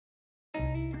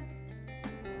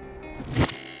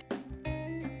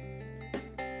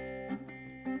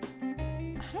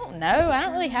don't know. I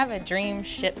don't really have a dream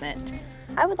shipment.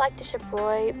 I would like to ship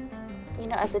Roy, you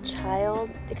know, as a child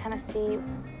to kind of see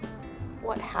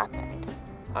what happened.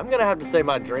 I'm gonna have to say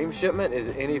my dream shipment is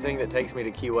anything that takes me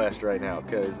to Key West right now,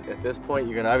 because at this point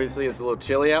you can obviously, it's a little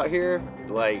chilly out here.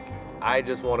 Like, I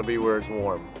just want to be where it's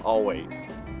warm, always.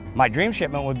 My dream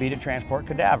shipment would be to transport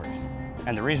cadavers.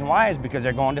 And the reason why is because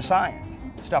they're going to science.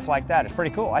 Stuff like that. It's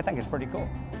pretty cool. I think it's pretty cool.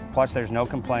 Plus there's no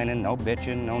complaining, no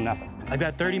bitching, no nothing. I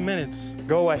got 30 minutes.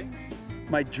 Go away.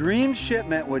 My dream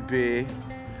shipment would be,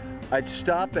 I'd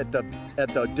stop at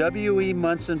the W.E.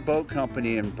 Munson Boat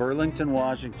Company in Burlington,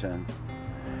 Washington,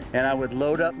 and I would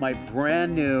load up my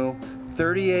brand new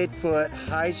 38-foot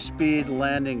high-speed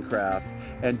landing craft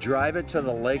and drive it to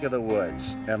the Lake of the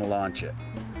Woods and launch it.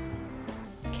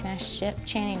 Can I ship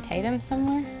Channing Tatum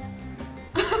somewhere?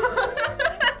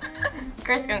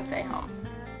 Chris can stay home.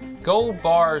 Gold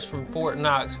bars from Fort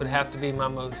Knox would have to be my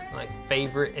most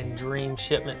favorite and dream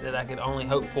shipment that I could only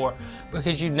hope for,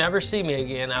 because you'd never see me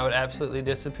again. I would absolutely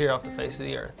disappear off the face of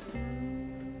the earth.